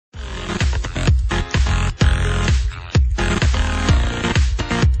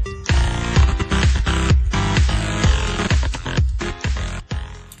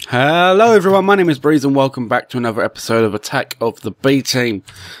Hello everyone, my name is Breeze and welcome back to another episode of Attack of the B-Team.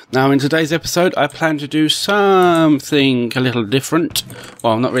 Now in today's episode I plan to do something a little different.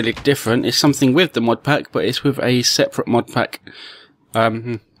 Well, not really different, it's something with the mod pack, but it's with a separate mod pack.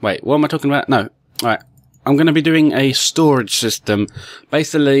 Wait, what am I talking about? No, alright. I'm going to be doing a storage system.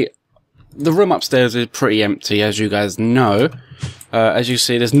 Basically, the room upstairs is pretty empty, as you guys know. As you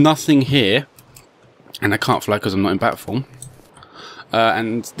see, there's nothing here. And I can't fly because I'm not in bat form.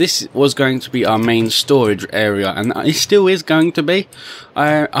 And this was going to be our main storage area, and it still is going to be.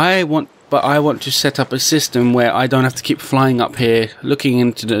 I want to set up a system where I don't have to keep flying up here, looking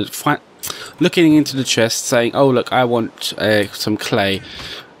into the chest, saying, "Oh look, I want some clay."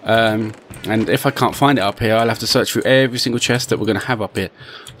 And if I can't find it up here, I'll have to search through every single chest that we're going to have up here.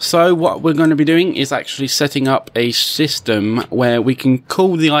 So what we're going to be doing is actually setting up a system where we can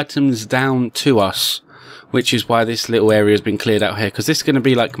call the items down to us. Which is why this little area has been cleared out here, because this is going to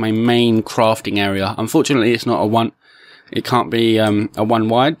be like my main crafting area. Unfortunately, it's not a one. It can't be a one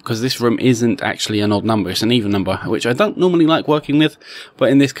wide, because this room isn't actually an odd number. It's an even number, which I don't normally like working with, but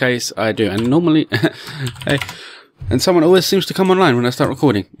in this case, I do. And normally, hey, and someone always seems to come online when I start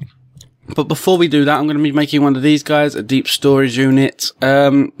recording. But before we do that, I'm going to be making one of these guys, a deep storage unit.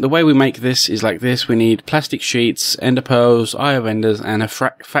 The way we make this is like this. We need plastic sheets, ender pearls, eye of enders, and a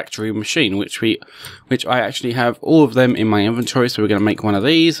factory machine, which I actually have all of them in my inventory. So we're going to make one of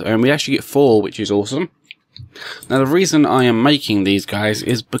these, and we actually get 4, which is awesome. Now the reason I am making these guys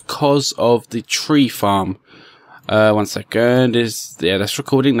is because of the tree farm. 1 second, yeah, that's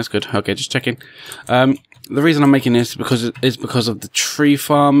recording. That's good. Okay, just checking. The reason I'm making this is because of the tree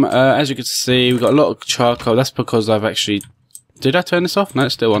farm. As you can see, we've got a lot of charcoal. That's because I've actually... Did I turn this off? No,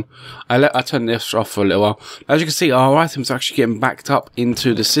 it's still on. I turned this off for a little while. As you can see, our items are actually getting backed up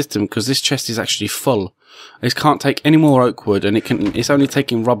into the system because this chest is actually full. It can't take any more oak wood, and it's only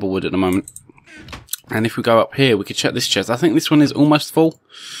taking rubber wood at the moment. And if we go up here, we can check this chest. I think this one is almost full.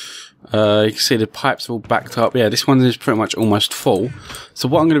 You can see the pipes are all backed up. Yeah, this one is pretty much almost full. So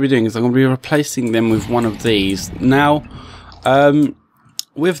what I'm going to be doing is I'm going to be replacing them with one of these. Now,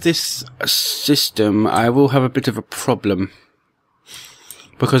 with this system, I will have a bit of a problem.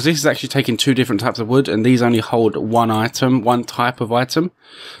 Because this is actually taking 2 different types of wood, and these only hold one type of item.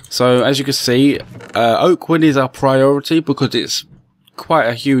 So, as you can see, oak wood is our priority because it's quite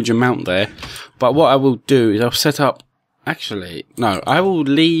a huge amount there. But what I will do is I'll set up... Actually, no, I will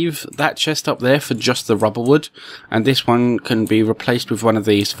leave that chest up there for just the rubber wood, and this one can be replaced with one of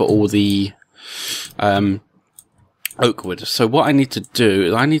these for all the oak wood. So what I need to do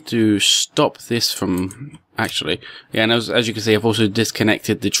is I need to stop this from... Actually, yeah, and as you can see, I've also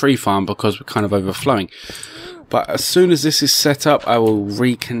disconnected the tree farm because we're kind of overflowing. But as soon as this is set up, I will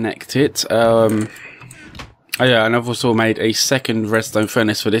reconnect it. Oh yeah, and I've also made a second redstone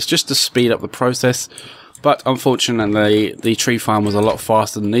furnace for this, just to speed up the process. But unfortunately, the tree farm was a lot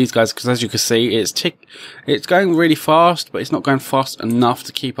faster than these guys, because as you can see, it's going really fast, but it's not going fast enough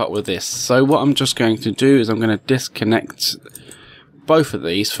to keep up with this. So what I'm just going to do is I'm going to disconnect both of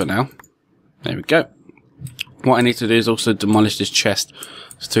these for now. There we go. What I need to do is also demolish this chest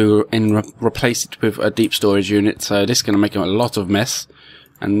to replace it with a deep storage unit. So this is going to make a lot of mess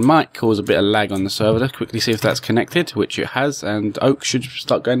and might cause a bit of lag on the server. Let's quickly see if that's connected, which it has, and oak should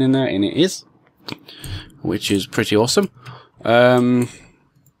start going in there, and it is. Which is pretty awesome. Let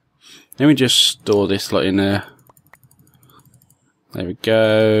me just store this lot in there. There we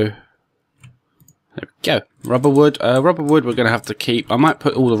go. There we go. Rubber wood. Rubber wood we're going to have to keep. I might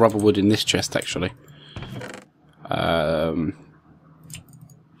put all the rubber wood in this chest, actually. Let's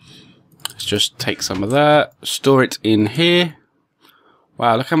just take some of that. Store it in here.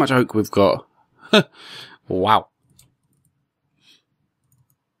 Wow, look how much oak we've got. Wow.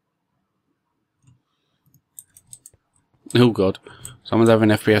 Oh god, someone's having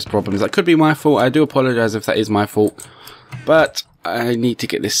FPS problems. That could be my fault. I do apologise if that is my fault. But I need to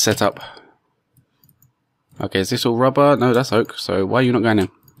get this set up. Okay, is this all rubber? No, that's oak. So why are you not going in?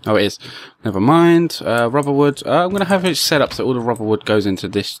 Oh, it is. Never mind. Rubber wood. I'm going to have it set up so all the rubber wood goes into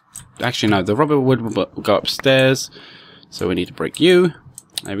this. Actually, no, the rubber wood will go upstairs. So we need to break you.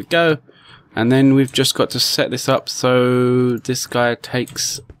 There we go. And then we've just got to set this up so this guy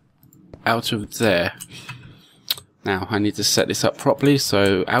takes out of there. Now, I need to set this up properly,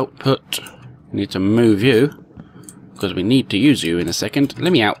 so output, I need to move you, because we need to use you in a second.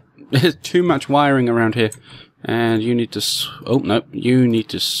 Let me out. There's too much wiring around here. And you need to, oh no, you need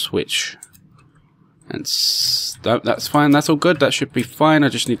to switch. And that's fine, that's all good, that should be fine. I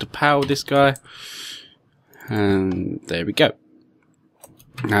just need to power this guy. And there we go.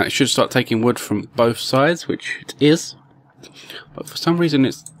 Now it should start taking wood from both sides, which it is. But for some reason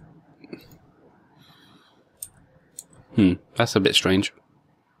it's That's a bit strange.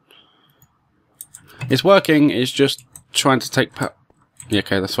 It's working, it's just trying to take... Yeah,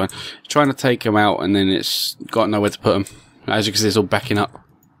 okay, that's fine. Trying to take them out, and then it's got nowhere to put them. As you can see, it's all backing up.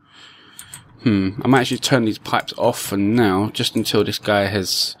 I might actually turn these pipes off for now, just until this guy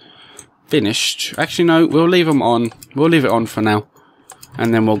has finished. Actually, no, we'll leave them on. We'll leave it on for now.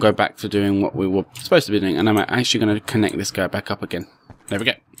 And then we'll go back to doing what we were supposed to be doing. And I'm actually going to connect this guy back up again. There we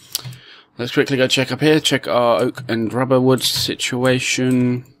go. Let's quickly go check up here. Check our oak and rubber wood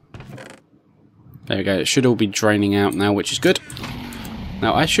situation. There we go. It should all be draining out now, which is good.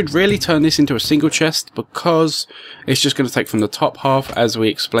 Now, I should really turn this into a single chest because it's just going to take from the top half, as I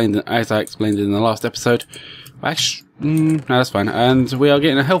explained in the last episode. Actually, no, that's fine. And we are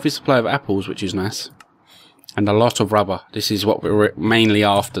getting a healthy supply of apples, which is nice. And a lot of rubber. This is what we're mainly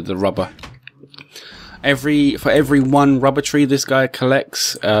after, the rubber. For every one rubber tree this guy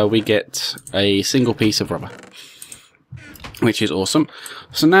collects, we get a single piece of rubber, which is awesome.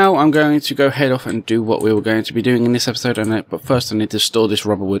 So now I'm going to go head off and do what we were going to be doing in this episode, but first I need to store this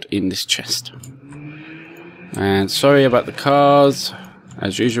rubber wood in this chest. And sorry about the cars,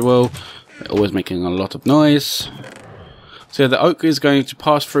 as usual, they're always making a lot of noise. So the oak is going to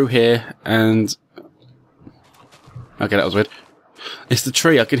pass through here, and... Okay, that was weird. It's the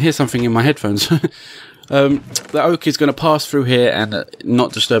tree, I can hear something in my headphones. The oak is going to pass through here and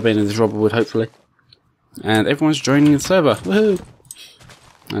not disturb any of this rubber wood, hopefully. And everyone's joining the server. Woohoo!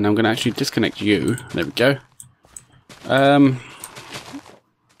 And I'm going to actually disconnect you. There we go.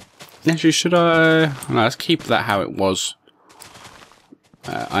 Actually, should I... No, let's keep that how it was.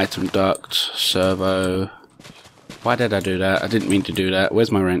 Item duct, servo. Why did I do that? I didn't mean to do that.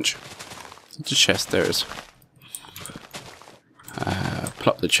 Where's my wrench? It's a chest, there it is.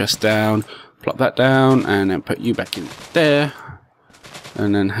 Plop the chest down, plop that down, and then put you back in there.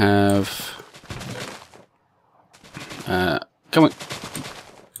 And then have... come on.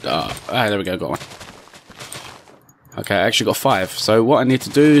 There we go, got one. Okay, I actually got 5. So what I need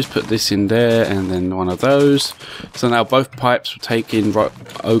to do is put this in there and then one of those. So now both pipes will take in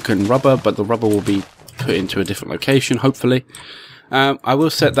oak and rubber, but the rubber will be put into a different location, hopefully. I will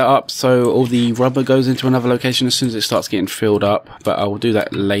set that up so all the rubber goes into another location as soon as it starts getting filled up, but I will do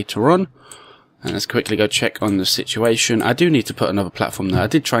that later on. And let's quickly go check on the situation. I do need to put another platform there. I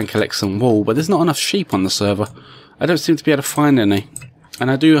did try and collect some wool, but there's not enough sheep on the server. I don't seem to be able to find any. And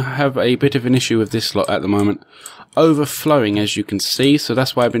I do have a bit of an issue with this lot at the moment. Overflowing, as you can see, so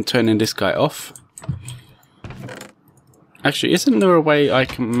that's why I've been turning this guy off. Actually, isn't there a way I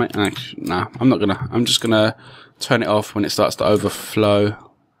can make... Actually, nah, I'm not gonna... I'm just gonna turn it off when it starts to overflow.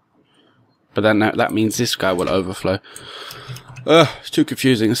 But then that means this guy will overflow. It's too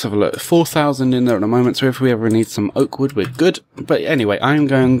confusing. Let's have a look. 4,000 in there at the moment, so if we ever need some oak wood, we're good. But anyway, I'm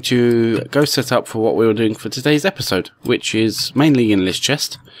going to go set up for what we were doing for today's episode, which is mainly in this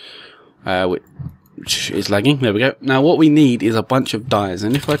chest, which is lagging. There we go. Now, what we need is a bunch of dyes,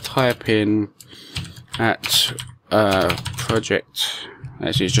 and if I type in at project,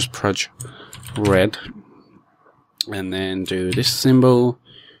 actually it's just proj red, and then do this symbol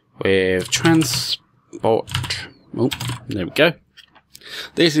with transport. Oh, there we go.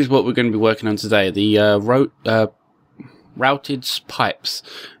 This is what we're going to be working on today. The routed pipes.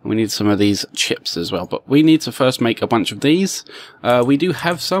 We need some of these chips as well, but we need to first make a bunch of these. We do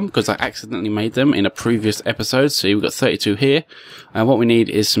have some because I accidentally made them in a previous episode. So we've got 32 here. And what we need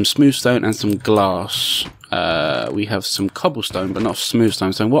is some smooth stone and some glass. We have some cobblestone, but not smooth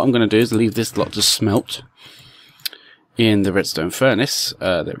stone. So what I'm going to do is leave this lot to smelt in the redstone furnace.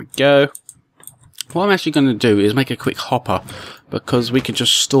 There we go. What I'm actually going to do is make a quick hopper, because we can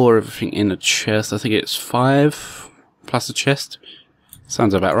just store everything in a chest. I think it's 5 plus a chest.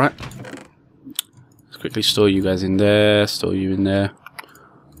 Sounds about right. Let's quickly store you guys in there, store you in there.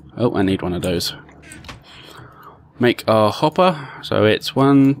 Oh, I need one of those. Make our hopper. So it's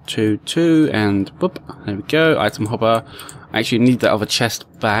 1, 2, 2, and boop. There we go. Item hopper. I actually need that other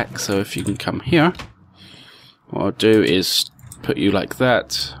chest back, so if you can come here. What I'll do is put you like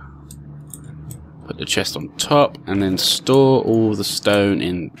that. Put the chest on top, and then store all the stone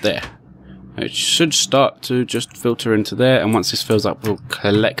in there. It should start to just filter into there, and once this fills up, we'll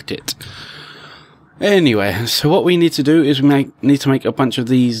collect it. Anyway, so what we need to do is we need to make a bunch of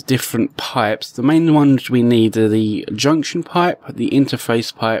these different pipes. The main ones we need are the junction pipe, the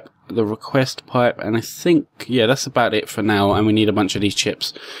interface pipe, the request pipe, and I think, yeah, that's about it for now, and we need a bunch of these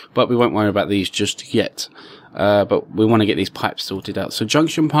chips, but we won't worry about these just yet. But we want to get these pipes sorted out. So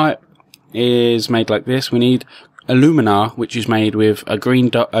junction pipe is made like this. We need alumina, which is made with a green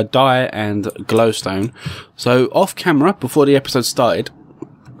dye and glowstone. So off camera, before the episode started,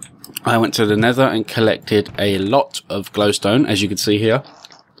 I went to the Nether and collected a lot of glowstone, as you can see here.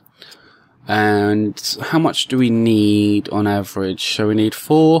 And how much do we need on average? So we need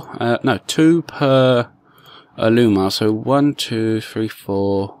 2 per Luma. So 1, 2, 3,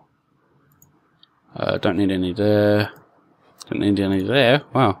 4. Don't need any there. Don't need any there.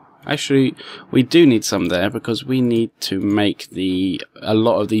 Wow. Actually, we do need some there because we need to make a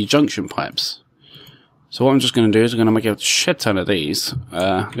lot of the junction pipes. So what I'm just going to do is I'm going to make a shed ton of these.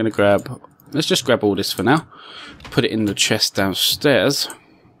 I'm going to let's just grab all this for now. Put it in the chest downstairs.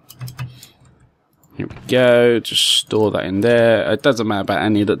 Here we go. Just store that in there. It doesn't matter about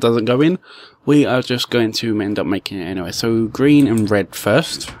any that doesn't go in. We are just going to end up making it anyway. So green and red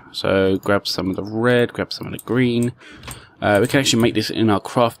first. So grab some of the red, grab some of the green. We can actually make this in our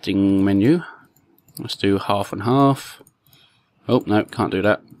crafting menu. Let's do half and half. Oh, no, can't do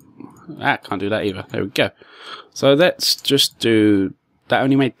that. Can't do that either. There we go. So let's just do... That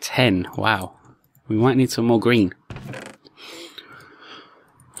only made 10. Wow. We might need some more green.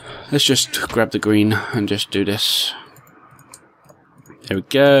 Let's just grab the green and just do this. There we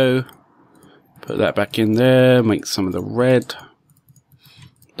go. Put that back in there. Make some of the red.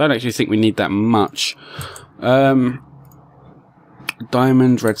 Don't actually think we need that much.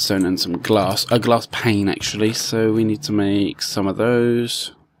 Diamond, redstone, and some glass. A glass pane, actually. So we need to make some of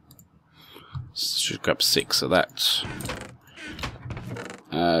those. Let's just grab 6 of that.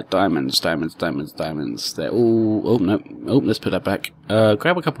 Diamonds. They're all... Oh, no. Oh, let's put that back.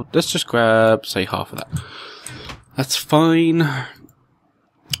 Grab a couple... Let's just grab, say, half of that. That's fine.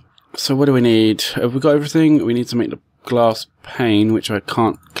 So what do we need? Have we got everything? We need to make the glass pane, which I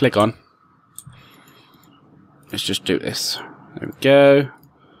can't click on. Let's just do this. There we go.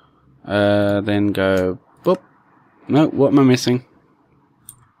 Then go... Boop. No, what am I missing?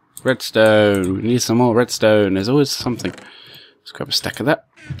 Redstone. We need some more redstone. There's always something. Let's grab a stack of that.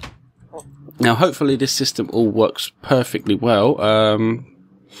 Now, hopefully this system all works perfectly well.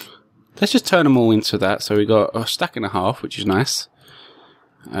 Let's just turn them all into that. So we got a stack and a half, which is nice.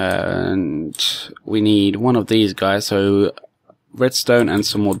 And we need one of these guys. So redstone and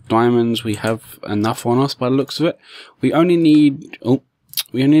some more diamonds. We have enough on us by the looks of it. We only need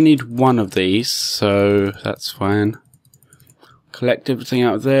one of these, so that's fine. Collect everything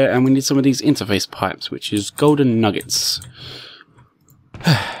out of there, and we need some of these interface pipes, which is golden nuggets.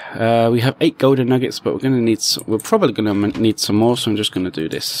 We have 8 golden nuggets, but we're probably gonna need some more, so I'm just gonna do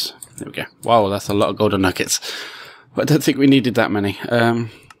this. There we go. Wow, that's a lot of golden nuggets. But I don't think we needed that many.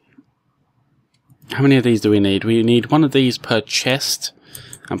 How many of these do we need? We need one of these per chest,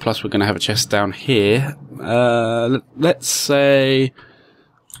 and plus we're going to have a chest down here. Let's say...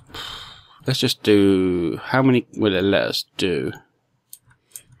 Let's just do... How many will it let us do?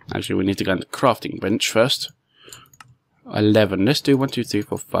 Actually, we need to go on the crafting bench first. 11. Let's do 1, 2, 3,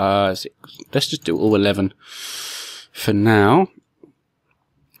 4, 5, 6. Let's just do all 11 for now.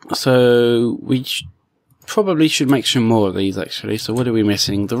 So, we probably should make some more of these, actually. So what are we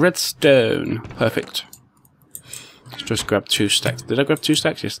missing? The redstone. Perfect. Let's just grab 2 stacks. Did I grab 2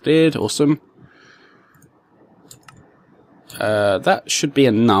 stacks? Yes, I did. Awesome. That should be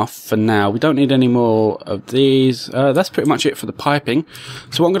enough for now. We don't need any more of these. That's pretty much it for the piping.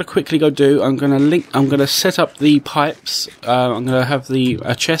 So what I'm going to quickly go do, I'm going to set up the pipes. I'm going to have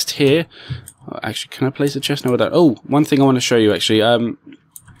a chest here. Actually, can I place a chest? No, I don't. Oh, one thing I want to show you, actually.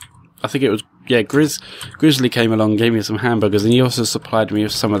 I think it was, yeah, Grizzly came along, gave me some hamburgers, and he also supplied me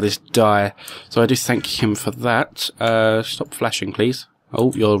with some of this dye. So I do thank him for that. Stop flashing, please.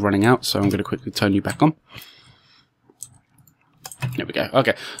 Oh, you're running out, so I'm going to quickly turn you back on. There we go.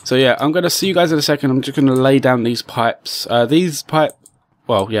 Okay, so yeah, I'm going to see you guys in a second. I'm just going to lay down these pipes.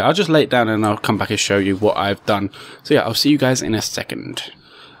 Well, yeah, I'll just lay it down and I'll come back and show you what I've done. So yeah, I'll see you guys in a second.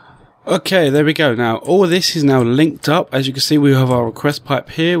 Okay, there we go. Now, all of this is now linked up. As you can see, we have our request pipe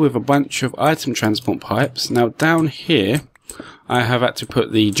here with a bunch of item transport pipes. Now, down here, I have had to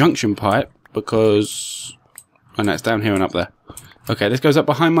put the junction pipe because... Oh, no, it's down here and up there. Okay, this goes up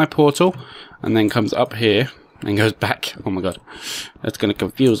behind my portal and then comes up here and goes back. Oh my god, that's going to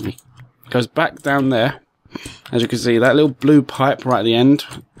confuse me. Goes back down there. As you can see, that little blue pipe right at the end,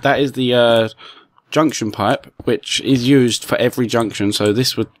 that is the junction pipe, which is used for every junction. So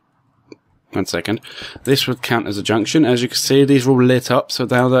this would... One second. This would count as a junction. As you can see, these are all lit up, so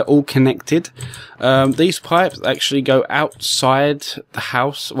now they're all connected. These pipes actually go outside the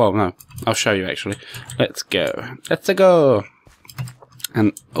house. Well, no, I'll show you actually. Let's go. Let's go.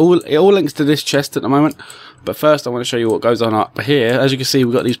 And it all links to this chest at the moment. But first I want to show you what goes on up here. As you can see,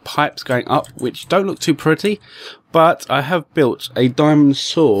 we've got these pipes going up, which don't look too pretty, but I have built a diamond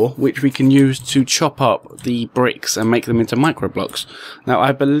saw which we can use to chop up the bricks and make them into micro blocks. Now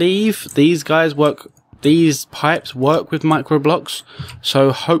I believe these pipes work with micro blocks,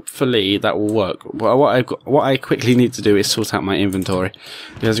 so hopefully that will work. Well, what I quickly need to do is sort out my inventory.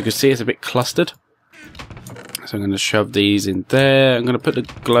 As you can see, it's a bit clustered. So I'm going to shove these in there. I'm going to put the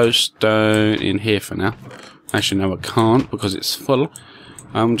glowstone in here for now. Actually, no, I can't because it's full.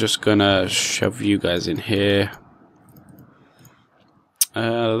 I'm just going to shove you guys in here.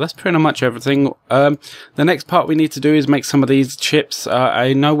 That's pretty much everything. The next part we need to do is make some of these chips.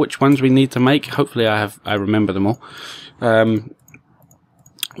 I know which ones we need to make. Hopefully I remember them all.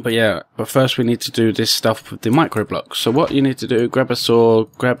 But first we need to do this stuff with the micro blocks. So what you need to do, grab a saw,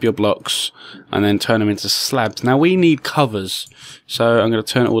 grab your blocks, and then turn them into slabs. Now we need covers. So I'm going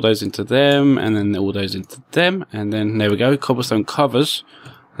to turn all those into them, and then all those into them, and then there we go, cobblestone covers.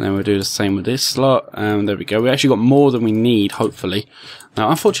 And then we'll do the same with this slot, and there we go. We actually got more than we need, hopefully. Now,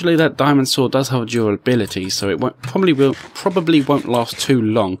 unfortunately, that diamond sword does have a durability, so it probably won't last too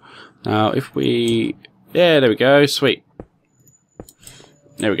long. Now, if we... yeah, there we go. Sweet.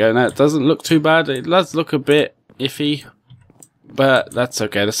 There we go. Now, it doesn't look too bad. It does look a bit iffy, but that's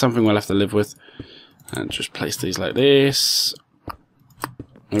okay. That's something we'll have to live with. And just place these like this.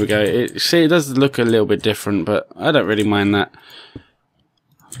 There we go. See, it does look a little bit different, but I don't really mind that.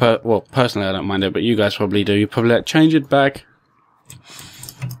 Well, personally, I don't mind it, but you guys probably do. You probably like, change it back.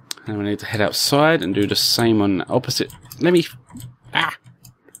 And we need to head outside and do the same on the opposite. Let me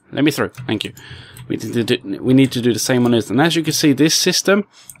through. Thank you. We need to do the same on this. And as you can see, this system,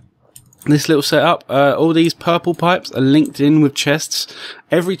 this little setup, all these purple pipes are linked in with chests.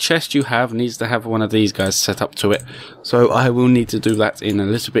 Every chest you have needs to have one of these guys set up to it. So I will need to do that in a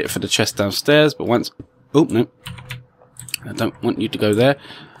little bit for the chest downstairs. But once... oh, no. I don't want you to go there.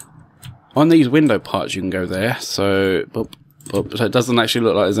 On these window parts, you can go there. So, so it doesn't actually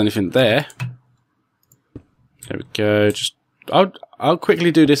look like there's anything there. There we go. Just, I'll quickly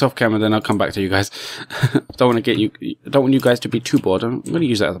do this off camera, then I'll come back to you guys. Don't want you guys to be too bored. I'm going to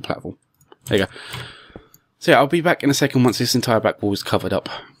use that as a platform. There you go. So yeah, I'll be back in a second once this entire back wall is covered up.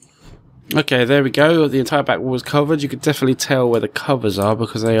 Okay, there we go. The entire back wall is covered. You can definitely tell where the covers are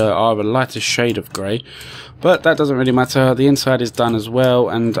because they are a lighter shade of grey. But that doesn't really matter. The inside is done as well.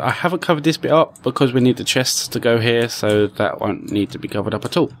 And I haven't covered this bit up because we need the chests to go here. So that won't need to be covered up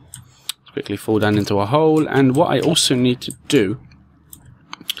at all. Let's quickly fall down into a hole. And what I also need to do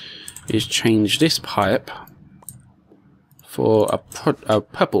is change this pipe for a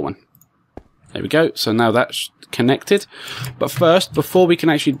purple one. There we go. So now that's connected. But first, before we can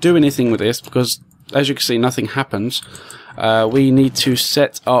actually do anything with this, because as you can see, nothing happens, we need to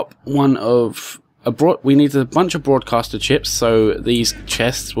set up we need a bunch of broadcaster chips, so these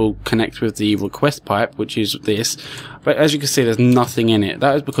chests will connect with the request pipe, which is this. But as you can see, there's nothing in it.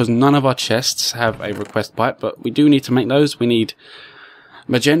 That is because none of our chests have a request pipe, but we do need to make those. We need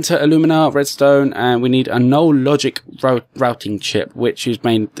magenta, alumina, redstone, and we need a null logic routing chip, which is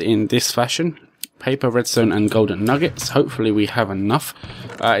made in this fashion. Paper, redstone, and golden nuggets. Hopefully we have enough.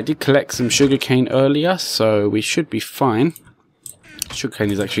 I did collect some sugarcane earlier, so we should be fine.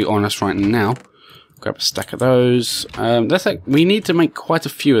 Sugarcane is actually on us right now. Grab a stack of those. We need to make quite a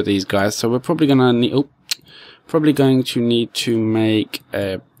few of these guys, so we're probably gonna need. Probably going to need to make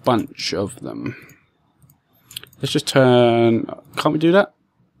a bunch of them. Let's just turn. Can't we do that?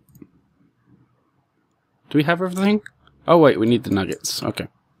 Do we have everything? Oh wait, we need the nuggets. Okay.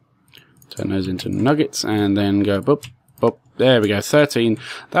 Turn those into nuggets and then go boop, boop. There we go. 13.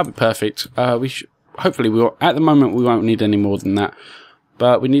 That'll be perfect. Hopefully at the moment we won't need any more than that.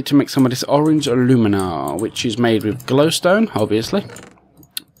 But we need to make some of this orange alumina, which is made with glowstone, obviously.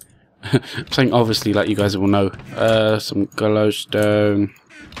 I'm saying obviously, like you guys will know. Some glowstone.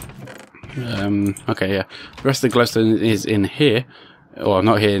 Okay, yeah. The rest of the glowstone is in here. Or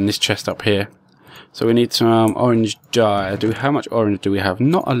not here, in this chest up here. So we need some orange dye. How much orange do we have?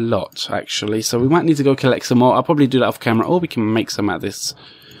 Not a lot, actually. So we might need to go collect some more. I'll probably do that off camera, or we can make some out of this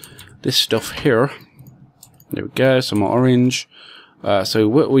stuff here. There we go. Some more orange. So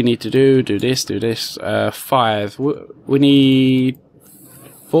what we need to do this. 5. We need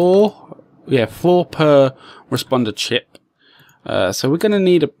 4. Yeah, 4 per responder chip. So we're going to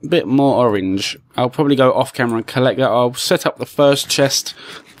need a bit more orange. I'll probably go off camera and collect that. I'll set up the first chest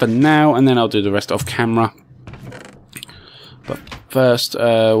for now, and then I'll do the rest off camera. But first,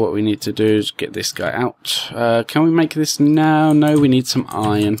 what we need to do is get this guy out. Can we make this now? No, we need some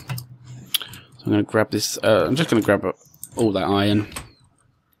iron. So I'm going to grab this. I'm just going to grab all that iron.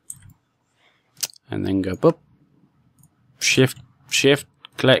 and then go boop, shift,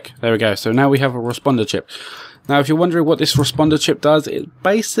 click. There we go. So now we have a responder chip. Now, if you're wondering what this responder chip does, it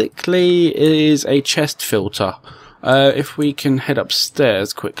basically is a chest filter. If we can head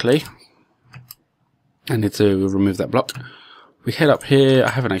upstairs quickly, I need to remove that block. We head up here. I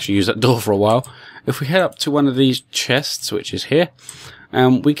haven't actually used that door for a while. If we head up to one of these chests, which is here,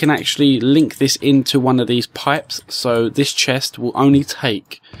 we can actually link this into one of these pipes. So this chest will only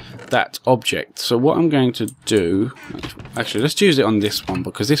take that object. So what I'm going to do, actually, let's use it on this one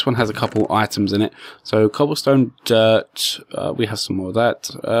because this one has a couple items in it. So cobblestone dirt, we have some more of that.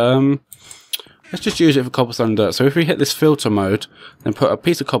 Let's just use it for cobblestone dirt. So if we hit this filter mode, then put a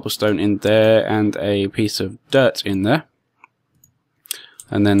piece of cobblestone in there and a piece of dirt in there,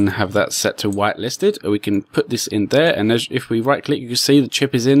 and then have that set to whitelisted, we can put this in there. And if we right click, you can see the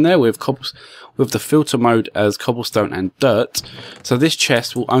chip is in there with the filter mode as cobblestone and dirt. So this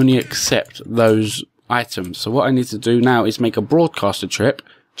chest will only accept those items. So what I need to do now is make a broadcaster chip.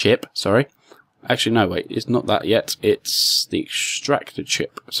 Actually, no, wait, it's not that yet. It's the extractor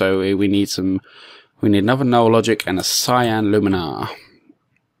chip. So we need another null logic and a cyan luminar.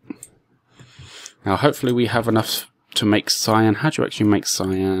 Now, hopefully we have enough to make cyan. How do you actually make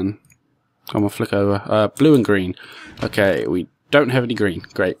cyan? Come on, flick over. Blue and green. Okay, we don't have any green.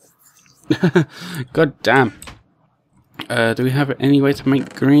 Great. God damn. Do we have any way to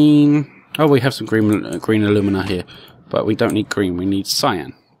make green? Oh, we have some green alumina here. But we don't need green. We need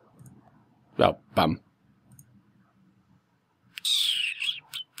cyan. Oh, bum.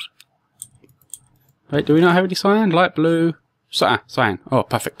 Wait, do we not have any cyan? Light blue. Cyan. Oh,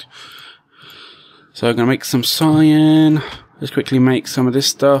 perfect. So I'm going to make some cyan. Let's quickly make some of this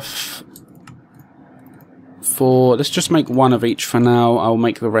stuff. Let's just make one of each for now. I'll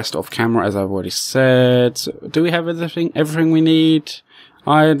make the rest off camera, as I've already said. So, do we have everything we need?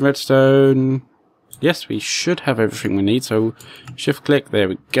 Iron, redstone. Yes, we should have everything we need. So shift click. There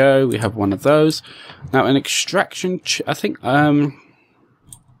we go. We have one of those. Now an extraction. I think the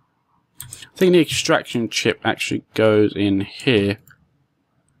extraction chip actually goes in here.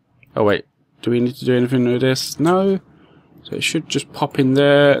 Oh wait. Do we need to do anything with this? No. So it should just pop in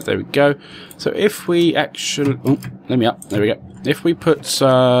there. There we go. So if we actually... Oh, let me up. There we go. If we put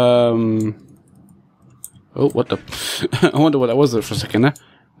some... Oh, what the... I wonder what that was there for a second there.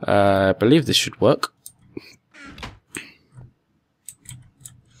 I believe this should work.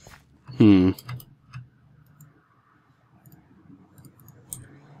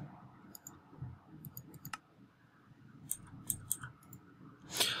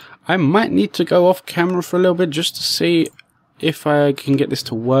 I might need to go off camera for a little bit just to see if I can get this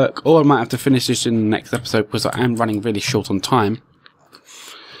to work, or I might have to finish this in the next episode because I am running really short on time.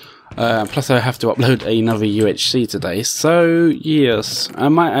 Plus I have to upload another UHC today, so yes, I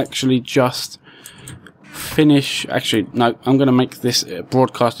might actually just finish... Actually, no, I'm going to make this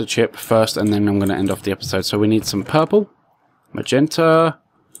broadcaster chip first and then I'm going to end off the episode. So we need some purple, magenta,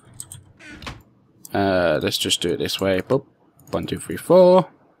 let's just do it this way. Boop. 1, 2, 3, 4.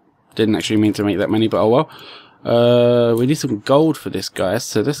 Didn't actually mean to make that many, but oh well. We need some gold for this, guys.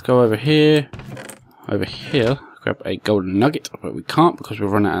 So let's go over here, grab a golden nugget, but we can't because we've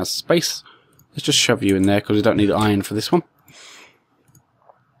run out of space. Let's just shove you in there because we don't need iron for this one.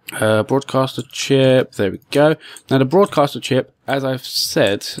 Broadcaster chip, there we go. Now the broadcaster chip, as I've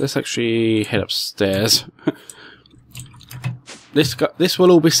said, let's actually head upstairs. This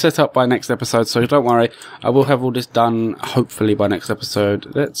will all be set up by next episode, so don't worry. I will have all this done, hopefully, by next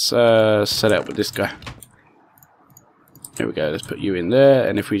episode. Let's set it up with this guy. There we go. Let's put you in there,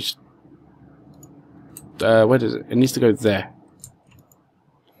 and if we just... where does it? It needs to go there.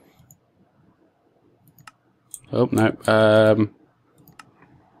 Oh, no.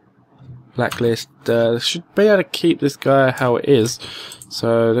 Blacklist. Should be able to keep this guy how it is.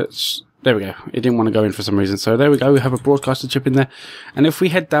 So let's... There we go. It didn't want to go in for some reason. So there we go. We have a broadcaster chip in there. And if we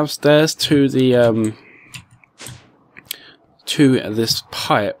head downstairs to the to this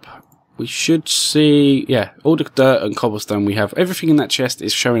pipe, we should see, yeah, all the dirt and cobblestone we have. Everything in that chest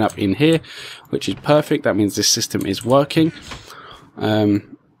is showing up in here, which is perfect. That means this system is working.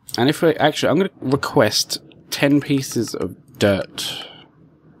 And if we actually, I'm going to request 10 pieces of dirt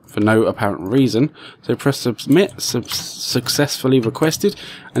for no apparent reason. So press submit, successfully requested,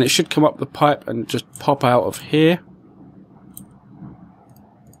 and it should come up the pipe and just pop out of here.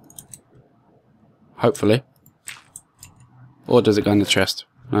 Hopefully. Or does it go in the chest?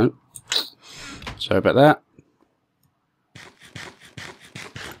 No. Sorry about that.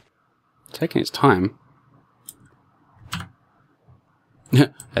 Taking its time.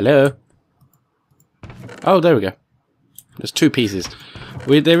 Hello. Oh, there we go. There's 2 pieces.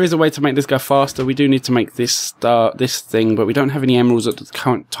 There is a way to make this go faster. We do need to make this thing, but we don't have any emeralds at the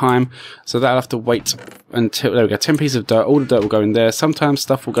current time, so that'll have to wait until, there we go, 10 pieces of dirt. All the dirt will go in there. Sometimes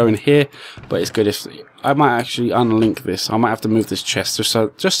stuff will go in here, but it's good if, I might actually unlink this. I might have to move this chest just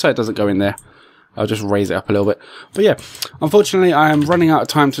so it doesn't go in there. I'll just raise it up a little bit. But yeah, unfortunately I am running out of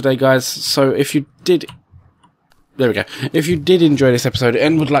time today, guys, so if you did... There we go. If you did enjoy this episode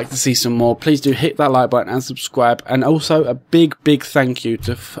and would like to see some more, please do hit that like button and subscribe. And also a big thank you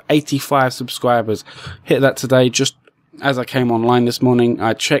to 85 subscribers. Hit that today. Just as I came online this morning,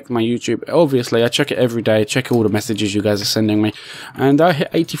 I checked my YouTube. Obviously, I check it every day. Check all the messages you guys are sending me. And I hit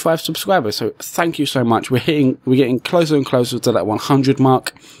 85 subscribers. So thank you so much. We're getting closer and closer to that 100 mark,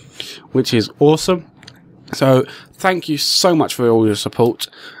 which is awesome. So thank you so much for all your support.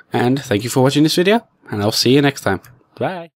 And thank you for watching this video. And I'll see you next time. Bye.